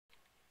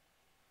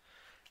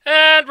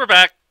And we're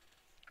back.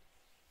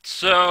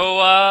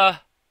 So, I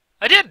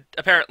did,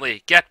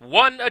 apparently, get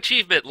one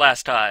achievement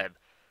last time.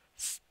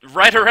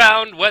 Right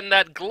around when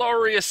that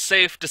glorious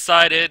safe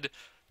decided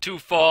to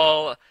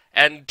fall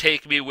and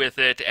take me with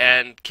it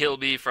and kill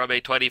me from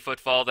a 20-foot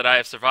fall that I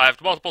have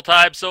survived multiple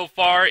times so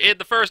far in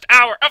the first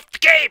hour of the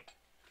game!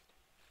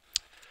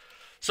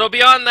 So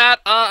beyond that,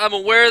 I'm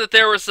aware that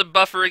there were some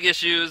buffering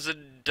issues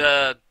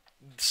and,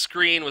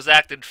 screen was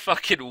acting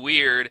fucking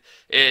weird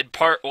in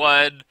part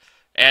 1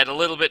 and a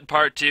little bit in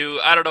part 2.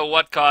 I don't know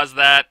what caused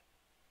that,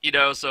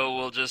 so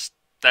we'll just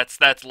that's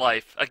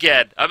life.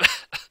 Again, I've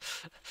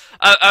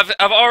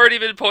already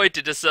been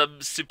pointed to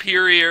some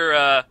superior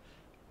oh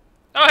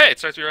hey, it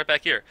starts me right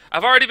back here.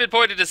 I've already been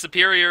pointed to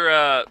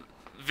superior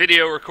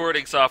video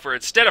recording software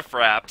instead of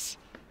Fraps.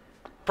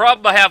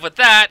 Problem I have with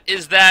that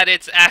is that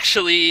it's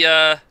actually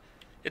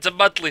it's a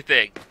monthly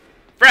thing.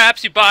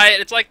 Fraps, you buy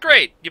it, it's like,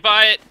 great. You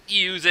buy it,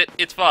 you use it,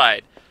 it's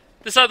fine.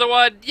 This other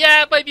one,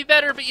 yeah, it might be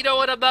better, but you know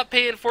what? I'm not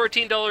paying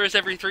 $14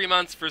 every 3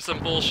 months for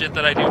some bullshit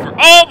that I do for—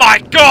 Oh my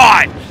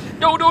god!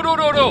 No, no, no,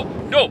 no, no!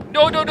 No,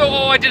 no, no, no!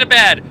 Oh, I did it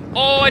bad!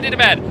 Oh, I did it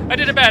bad! I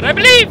did it bad! I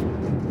believe!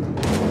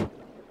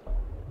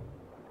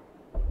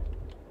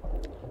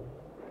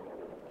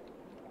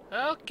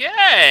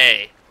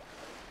 Okay!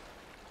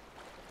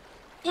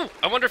 Ooh,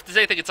 I wonder if there's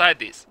anything inside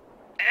these.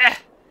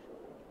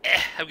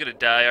 I'm gonna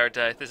die, aren't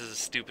I? This is a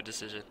stupid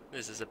decision.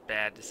 This is a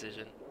bad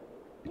decision.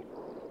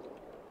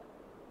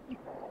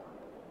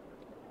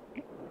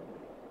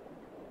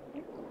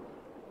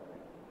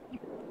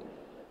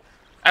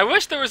 I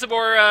wish there was a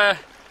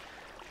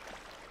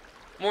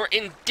more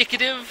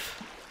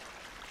indicative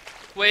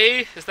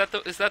way. Is that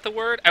the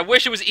word? I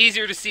wish it was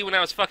easier to see when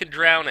I was fucking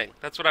drowning.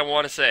 That's what I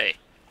want to say.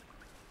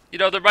 You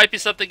know, there might be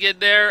something in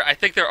there. I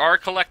think there are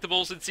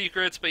collectibles and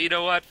secrets, but you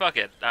know what? Fuck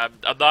it. I'm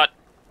not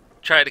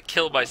trying to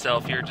kill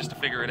myself here just to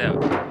figure it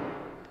out.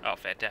 Oh,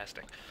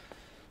 fantastic.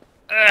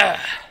 Ugh.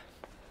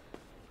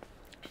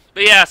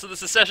 But yeah, so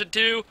this is session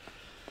 2.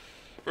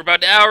 We're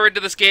about an hour into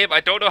this game. I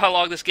don't know how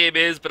long this game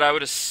is, but I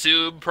would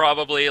assume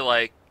probably,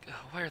 like—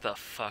 where the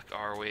fuck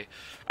are we?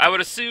 I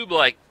would assume,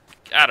 like,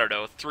 I don't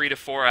know, 3 to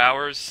 4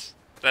 hours.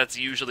 That's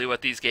usually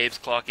what these games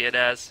clock in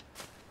as.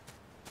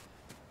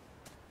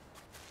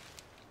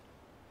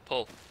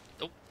 Pull.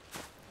 Nope.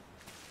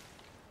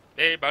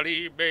 Hey,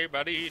 buddy,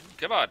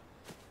 come on.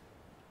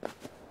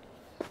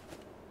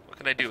 What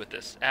can I do with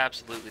this?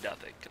 Absolutely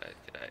nothing. Can I?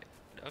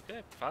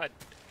 Okay, fine.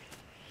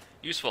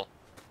 Useful.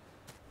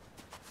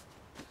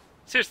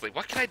 Seriously,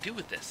 what can I do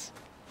with this?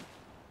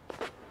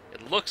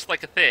 It looks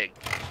like a thing.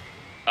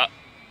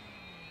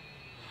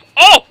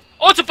 Oh!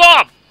 Oh, it's a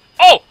bomb!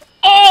 Oh!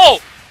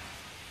 Oh!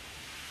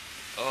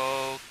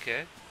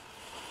 Okay.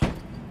 Do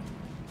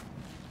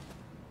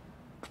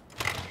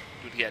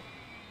it again.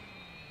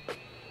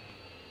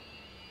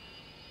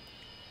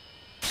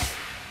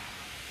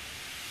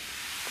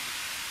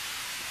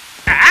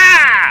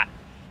 Ah!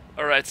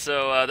 Alright,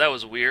 so, that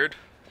was weird.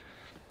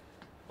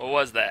 What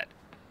was that?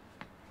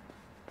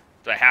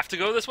 Do I have to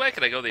go this way?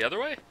 Can I go the other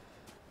way?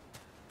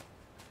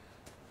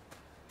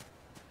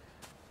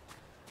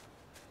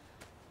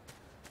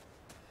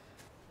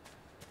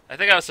 I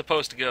think I was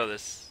supposed to go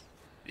this.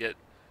 Yet.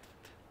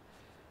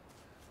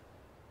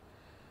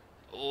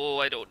 Oh,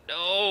 I don't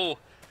know.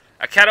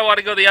 I kind of want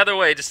to go the other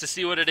way just to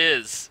see what it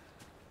is.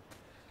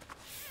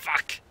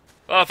 Fuck.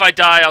 Well, if I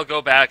die, I'll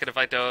go back, and if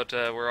I don't,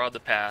 we're on the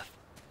path.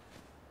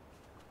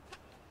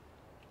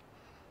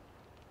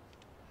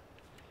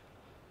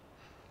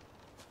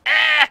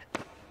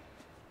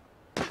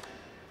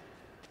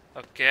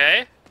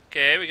 Okay,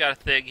 okay, we got a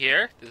thing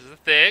here. This is a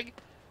thing.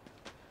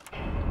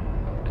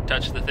 I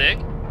touch the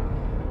thing.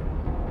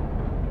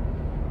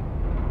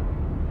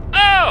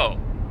 Oh!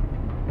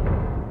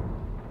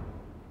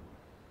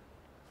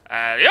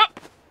 Yep.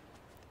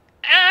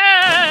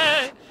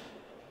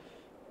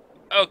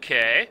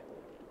 Okay.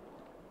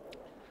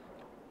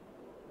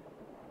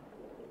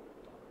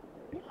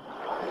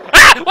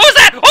 Ah! What was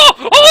that? Oh!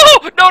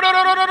 Oh! No! No!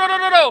 No! No! No! No! No!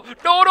 No! No!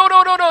 No! No!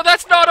 No! No! No!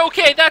 That's not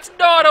okay. That's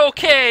not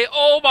okay.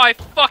 Oh my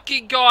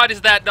fucking god!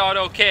 Is that not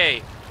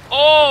okay?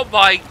 Oh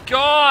my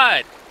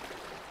god!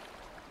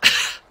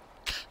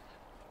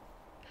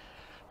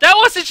 That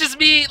wasn't just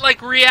me, like,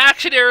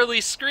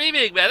 reactionarily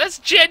screaming, man. That's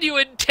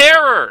genuine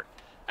terror.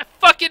 I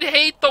fucking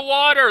hate the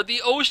water.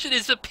 The ocean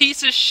is a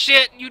piece of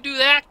shit, and you do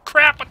that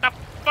crap. What the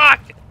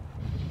fuck?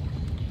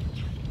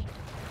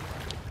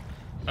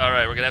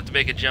 Alright, we're gonna have to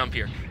make a jump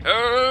here.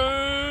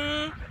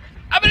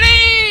 I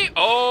believe!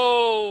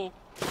 Oh!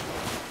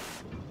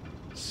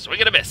 Swing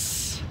and a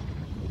miss.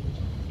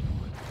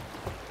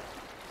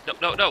 No,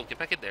 no, no. Get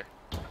back in there.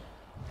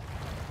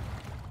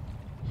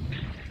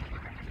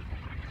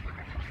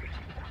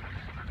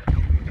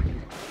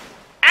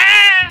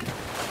 Ah!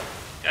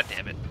 God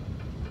damn it.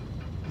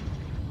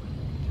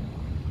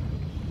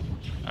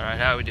 Alright,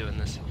 how are we doing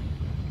this?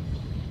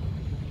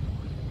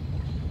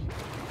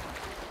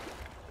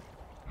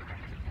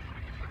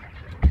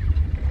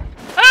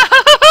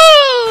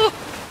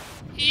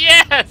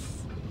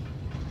 Yes!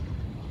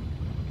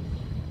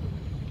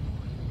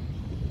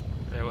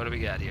 Alright, what do we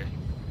got here?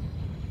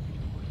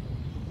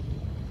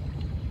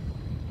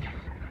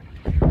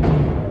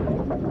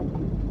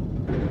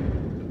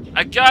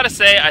 I gotta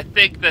say, I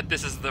think that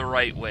this is the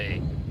right way.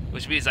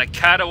 Which means I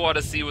kinda want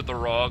to see what the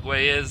wrong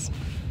way is.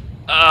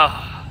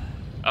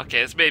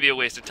 Okay, this may be a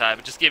waste of time,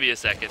 but just give me a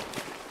second.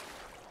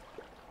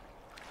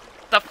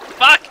 The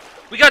fuck?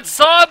 We got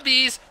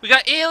zombies, we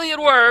got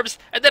alien worms,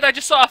 and then I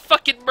just saw a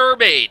fucking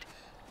mermaid.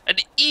 An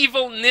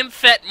evil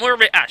nymphette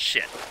mermaid. Ah,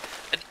 shit.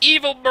 An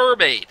evil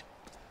mermaid.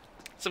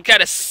 Some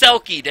kind of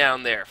selkie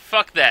down there.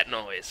 Fuck that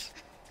noise.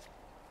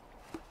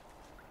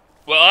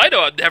 Well, I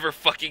know I'm never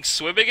fucking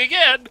swimming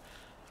again.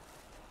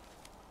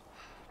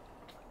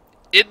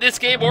 In this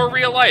game or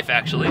real life,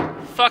 actually.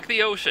 Fuck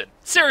the ocean.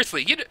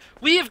 Seriously,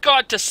 we have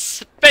gone to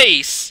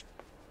space.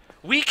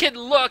 We can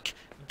look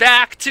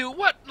back to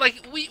what?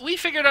 Like, we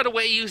figured out a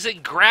way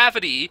using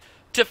gravity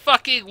to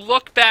fucking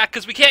look back,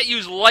 because we can't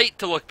use light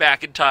to look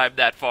back in time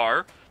that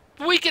far.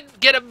 We can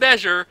get a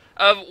measure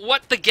of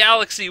what the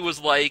galaxy was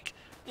like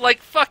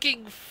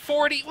fucking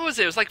 40, what was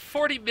it? It was like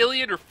 40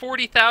 million or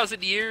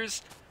 40,000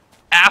 years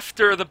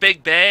after the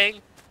Big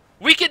Bang.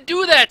 We can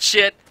do that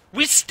shit.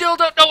 We still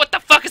don't know what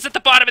the fuck is at the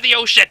bottom of the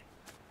ocean.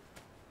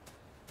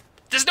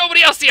 Does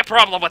nobody else see a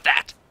problem with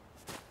that?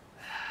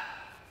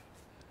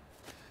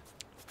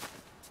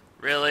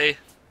 Really?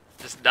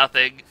 Just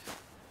nothing?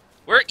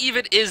 Where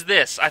even is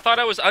this? I thought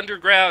I was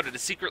underground in a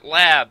secret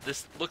lab.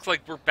 This looks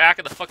like we're back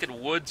in the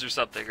fucking woods or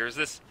something. Or is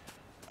this...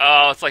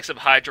 Oh, it's like some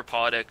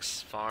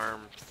hydroponics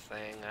farm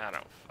thing. I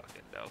don't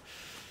fucking know.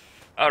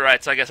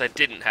 Alright, so I guess I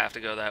didn't have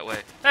to go that way.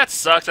 That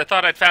sucks. I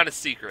thought I'd found a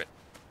secret.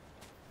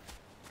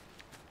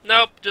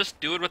 Nope, just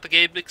doing what the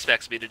game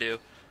expects me to do.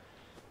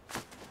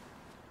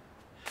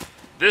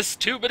 This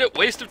 2-minute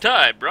waste of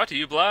time brought to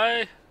you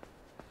by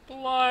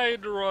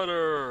Blind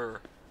Runner.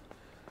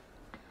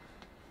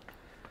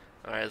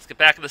 Alright, let's get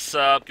back in the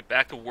sub, get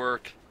back to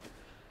work.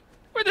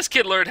 Where'd this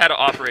kid learn how to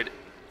operate it?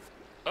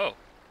 Oh.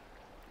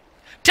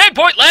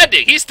 10-point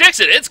landing! He sticks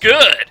it! It's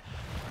good!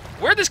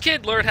 Where'd this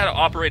kid learn how to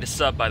operate a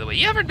sub, by the way?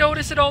 You ever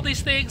notice in all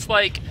these things?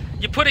 Like,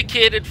 you put a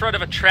kid in front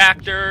of a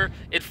tractor,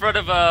 in front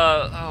of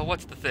a... Oh,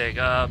 what's the thing?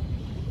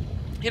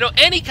 You know,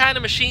 any kind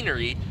of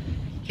machinery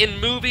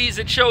in movies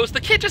and shows, the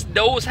kid just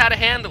knows how to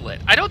handle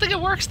it. I don't think it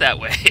works that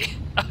way.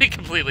 I'll be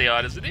completely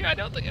honest with you. I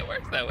don't think it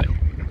works that way.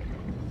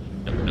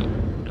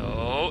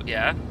 No,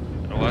 yeah.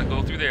 I don't want to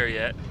go through there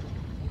yet.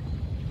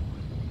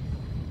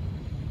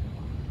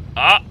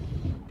 Ah!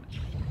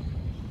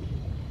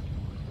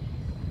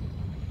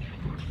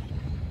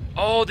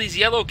 Oh, these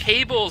yellow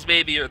cables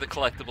maybe are the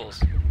collectibles.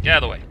 Get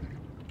out of the way.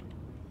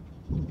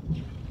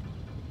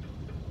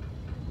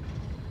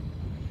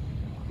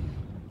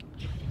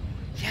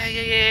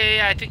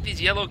 Yeah. I think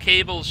these yellow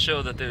cables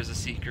show that there's a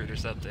secret or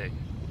something.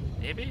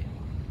 Maybe?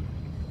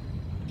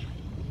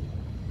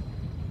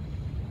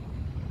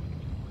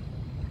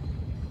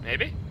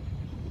 Maybe?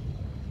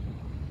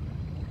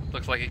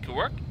 Looks like it could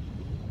work.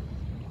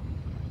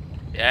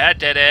 Yeah,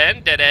 dead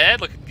end.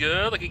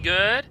 Looking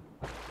good.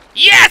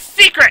 Yes!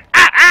 Secret!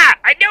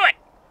 I knew it!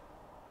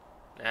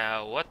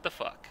 Now, what the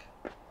fuck?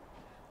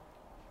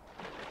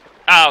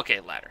 Ah, okay,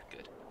 ladder.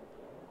 Good.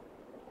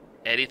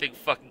 Anything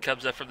fucking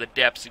comes up from the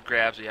depths and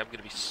grabs me, I'm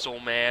gonna be so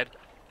mad.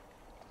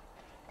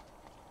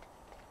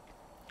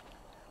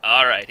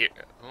 Alright, here.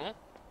 Oh?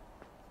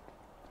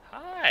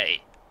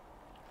 Hi!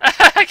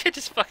 I can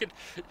just fucking...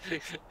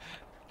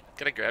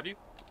 Can I grab you?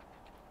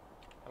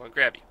 I wanna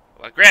grab you.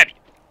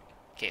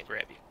 Can't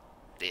grab you.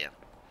 Damn.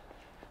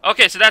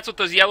 Okay, so that's what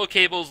those yellow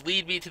cables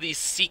lead me to these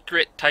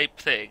secret type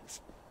things.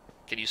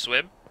 Can you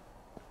swim?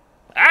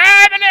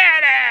 Ah,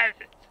 banana!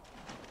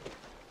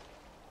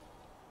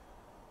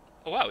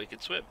 Oh wow, we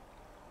can swim.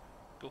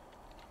 Cool.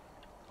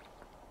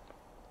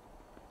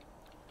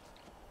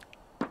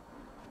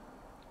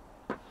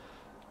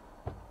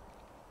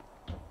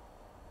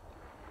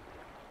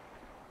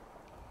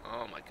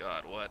 Oh my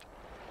god, what?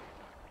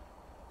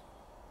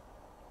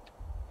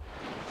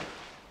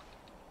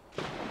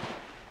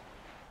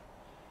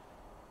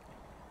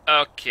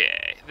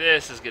 Okay,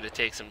 this is gonna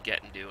take some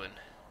getting doing.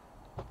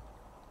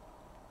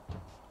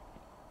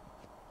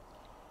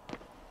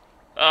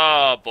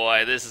 Oh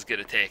boy, this is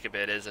gonna take a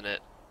bit, isn't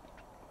it?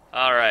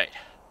 Alright.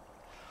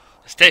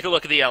 Let's take a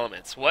look at the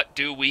elements. What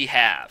do we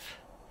have?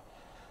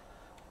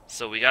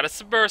 So we got a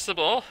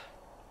submersible.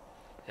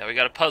 Yeah, we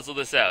gotta puzzle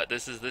this out.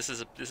 This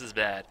is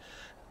bad.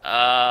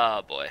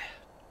 Oh boy.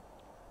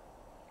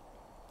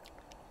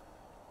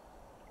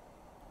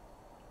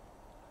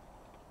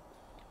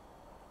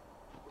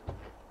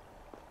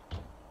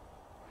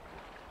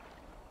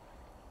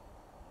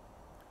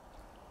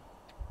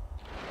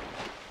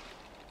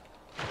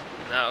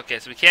 No, okay,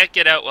 so we can't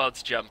get out while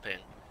it's jumping.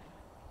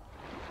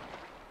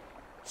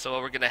 So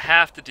what we're gonna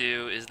have to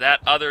do is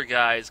that other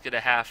guy is gonna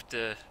have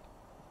to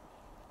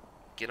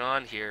get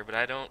on here, but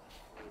I don't...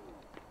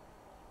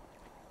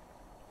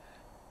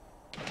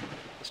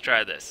 Let's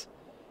try this.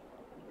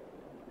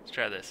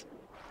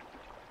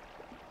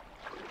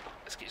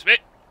 Excuse me.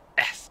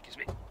 Excuse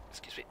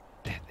me.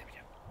 There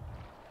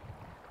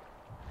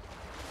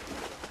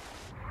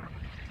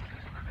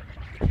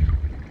we go.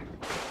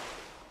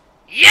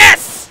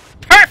 Yes!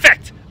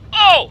 Perfect!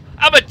 Oh,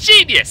 I'm a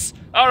genius!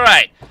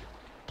 Alright.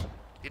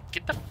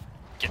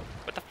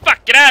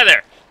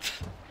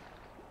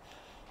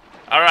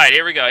 Alright,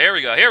 here we go, here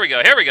we go, here we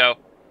go, here we go.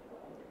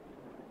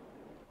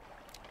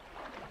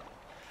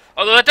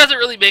 Although that doesn't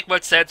really make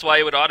much sense why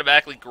it would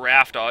automatically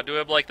graft onto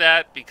him like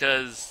that,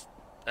 because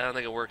I don't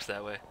think it works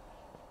that way.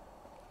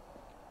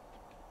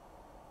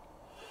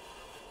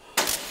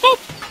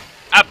 Boop!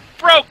 I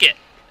broke it!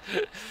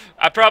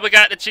 I probably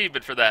got an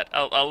achievement for that.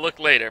 I'll look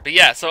later. But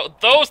yeah, so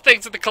those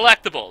things are the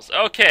collectibles.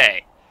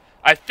 Okay.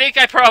 I think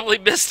I probably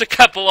missed a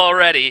couple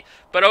already.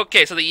 But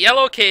okay, so the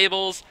yellow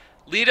cables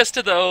lead us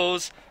to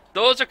those.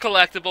 Those are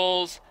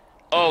collectibles.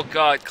 Oh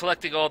god,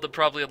 collecting all of them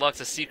probably unlocks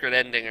a secret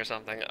ending or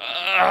something.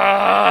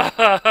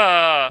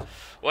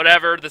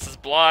 Whatever, this is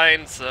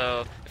blind,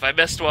 so if I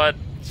missed one,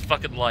 it's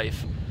fucking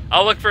life.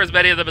 I'll look for as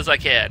many of them as I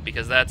can,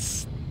 because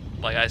that's,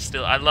 like,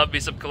 I love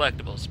me some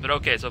collectibles. But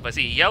okay, so if I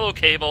see a yellow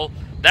cable,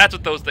 that's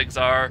what those things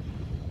are.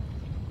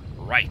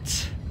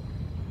 Right.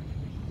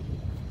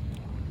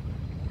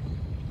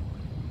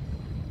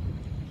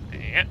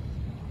 Yeah.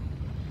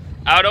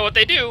 I don't know what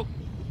they do,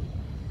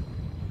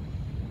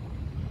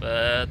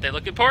 but they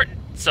look important,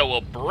 so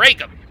we'll break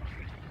them.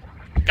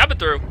 Coming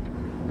through.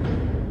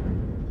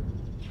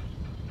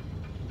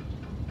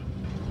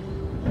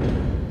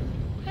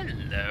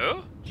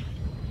 Hello?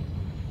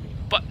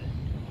 Button.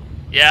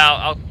 Yeah,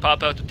 I'll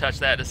pop out to touch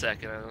that in a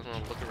second. I don't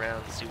want to look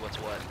around and see what's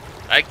what.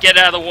 I can't get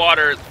out of the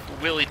water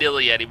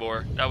willy-nilly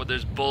anymore. Not when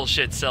there's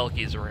bullshit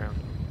Selkies around.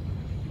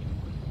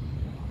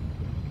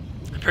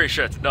 I'm pretty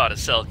sure it's not a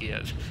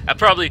Selkie. I'm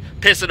probably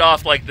pissing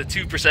off like the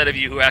 2% of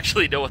you who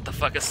actually know what the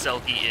fuck a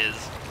Selkie is.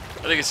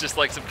 I think it's just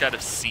like some kind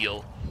of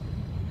seal.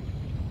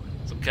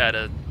 Some kind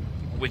of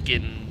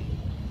Wiccan...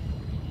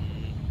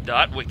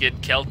 Not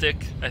Wiccan,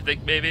 Celtic, I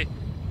think maybe.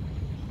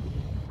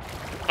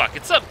 Fuck,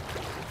 it's some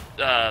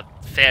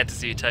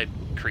fantasy type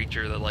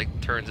creature that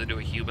like turns into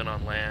a human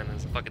on land and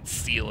is a fucking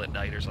seal at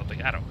night or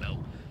something. I don't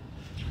know.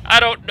 I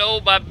don't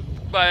know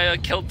my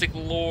Celtic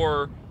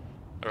lore.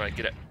 Alright,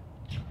 get it.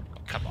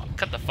 Oh, come on,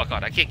 cut the fuck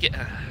on. I can't get...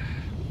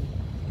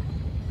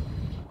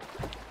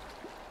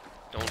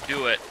 Don't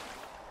do it.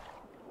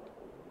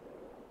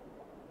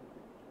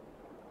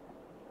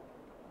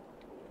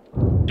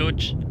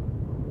 Dutch.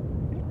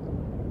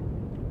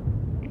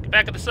 Get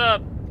back in the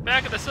sub. Get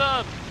back in the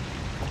sub.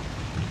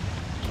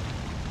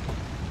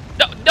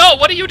 No, no,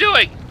 what are you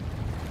doing?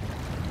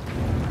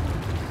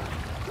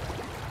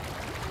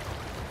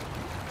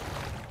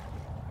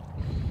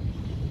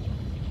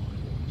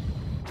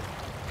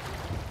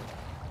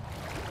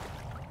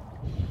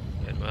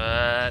 Good,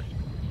 what?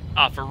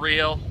 Ah, for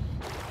real?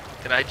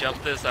 Can I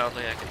jump this? I don't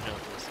think I can jump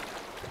this.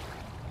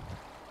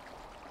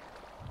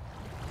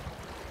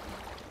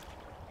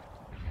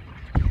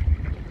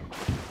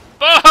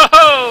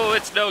 Oh,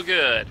 it's no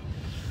good.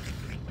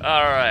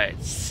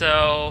 Alright,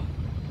 so...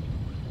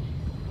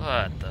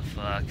 What the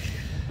fuck?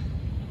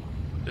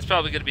 There's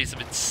probably going to be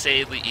some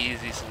insanely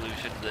easy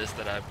solution to this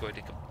that I'm going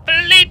to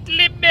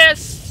completely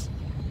miss.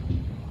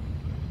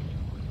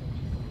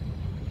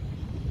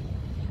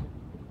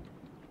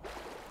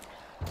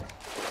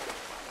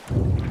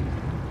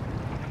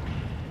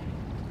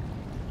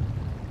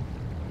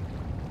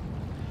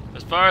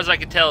 As far as I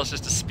can tell, it's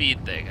just a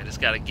speed thing. I just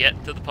got to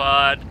get to the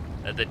pod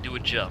and then do a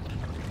jump.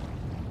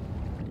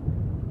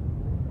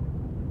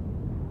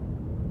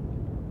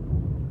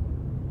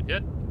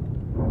 Good?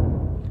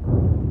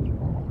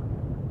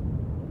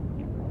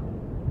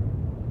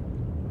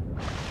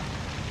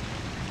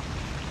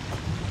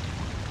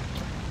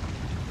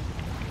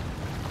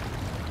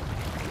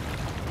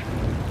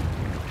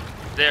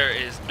 There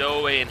is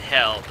no way in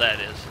hell that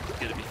is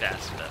going to be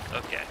fast enough.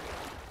 Okay.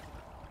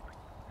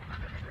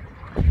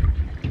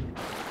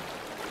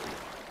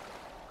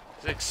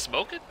 Is it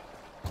smoking?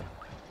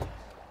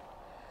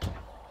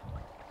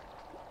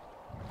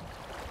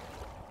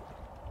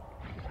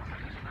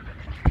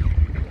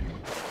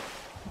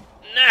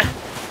 Nah,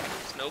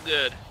 it's no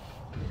good.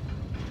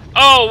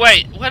 Oh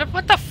wait,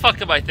 what the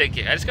fuck am I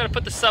thinking? I just gotta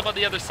put the sub on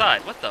the other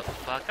side. What the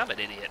fuck? I'm an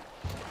idiot.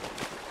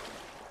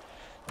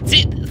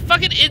 See,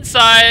 fucking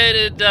Inside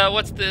and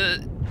what's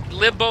the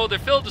Limbo? They're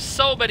filled with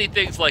so many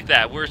things like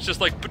that, where it's just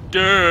like,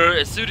 duh,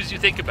 as soon as you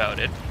think about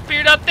it, but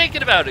you're not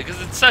thinking about it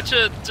because it's such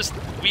a just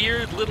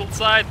weird little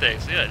side thing.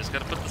 So yeah, I just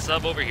gotta put the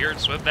sub over here and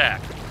swim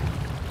back.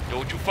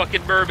 Don't you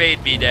fucking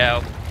mermaid me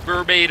now,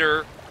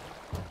 mermaider.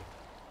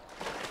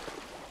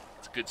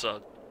 It's a good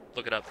song.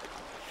 Look it up.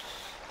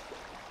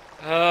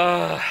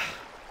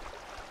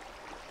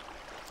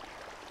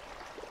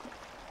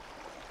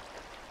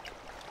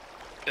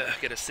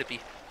 Get a sippy.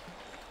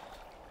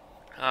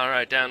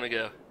 Alright, down we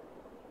go.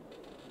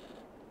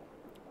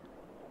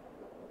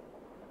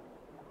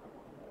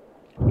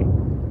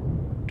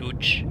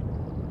 Dooch.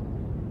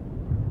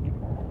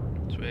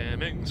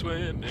 Swimming,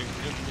 swimming in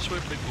the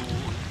swimming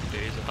pool.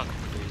 There's a hot,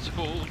 there's a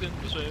cold in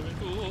the swimming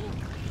pool.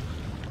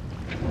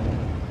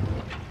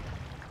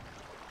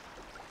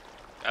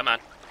 Come on.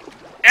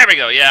 There we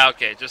go, yeah,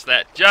 okay, just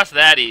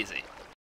that easy.